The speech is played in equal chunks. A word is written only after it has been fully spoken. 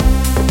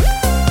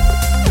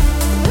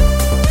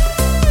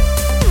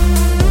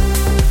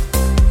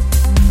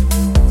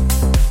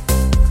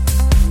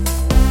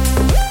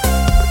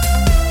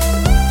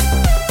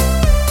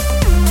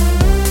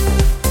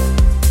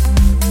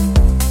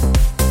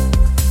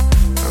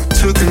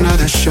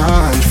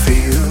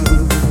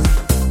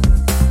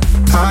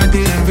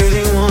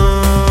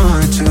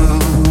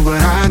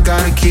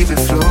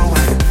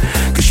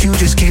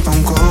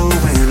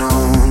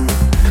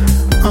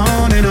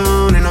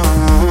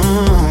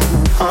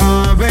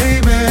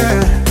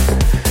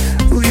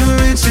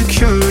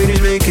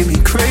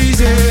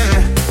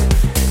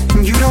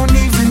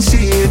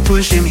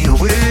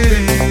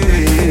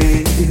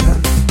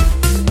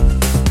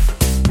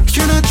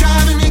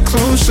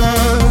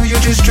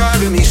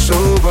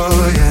sober,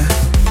 yeah.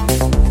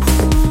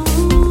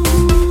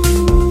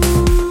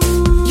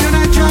 You're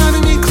not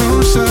driving me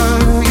closer,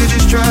 you're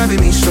just driving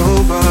me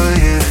sober,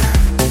 yeah.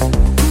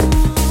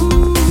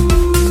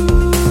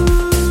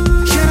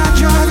 You're not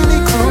driving me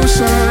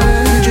closer,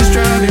 you're just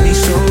driving me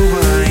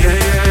sober,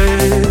 yeah.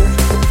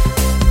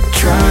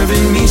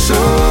 Driving me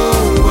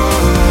sober,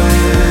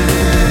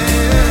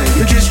 yeah.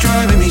 You're just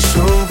driving me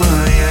sober,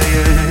 yeah.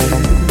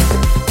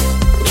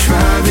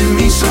 Driving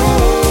me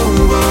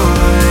sober,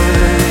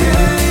 yeah.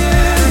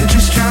 You're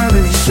just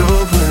driving me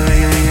sober,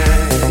 yeah.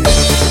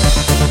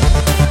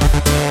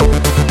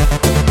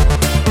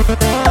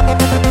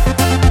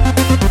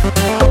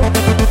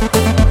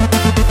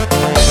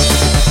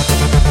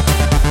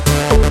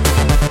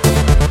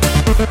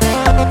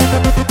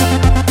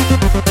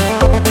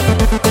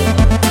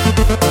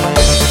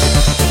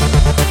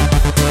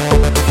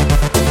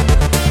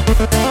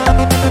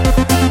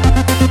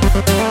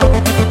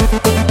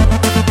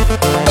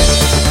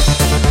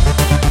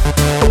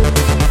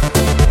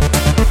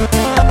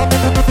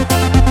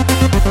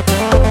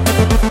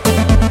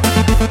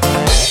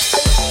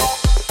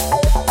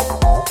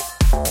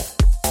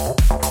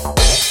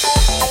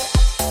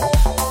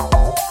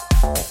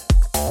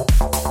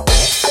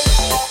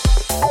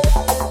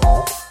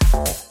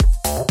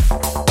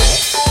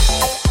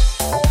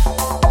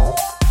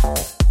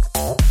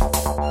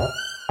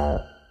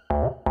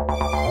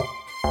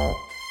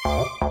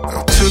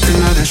 Took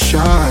another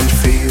shot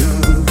for you.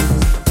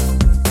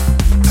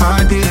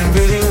 I didn't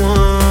really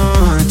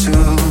want to,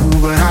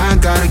 but I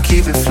gotta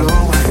keep it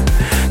flowing,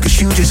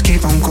 'cause you just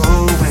keep on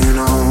going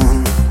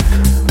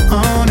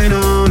on and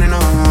on and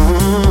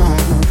on.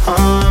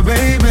 Oh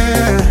baby,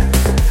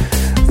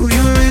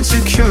 your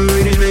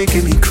insecurity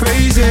making me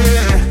crazy.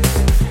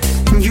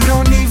 You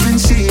don't even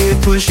see it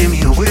pushing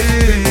me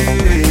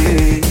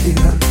away.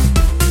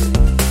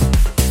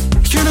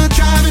 You're not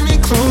driving me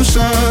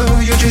closer,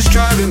 you're just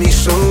driving me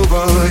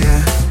sober,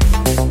 yeah.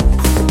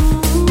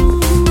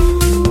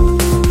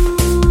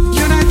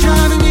 You're not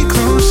driving me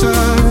closer,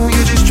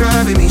 you're just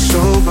driving me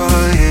sober,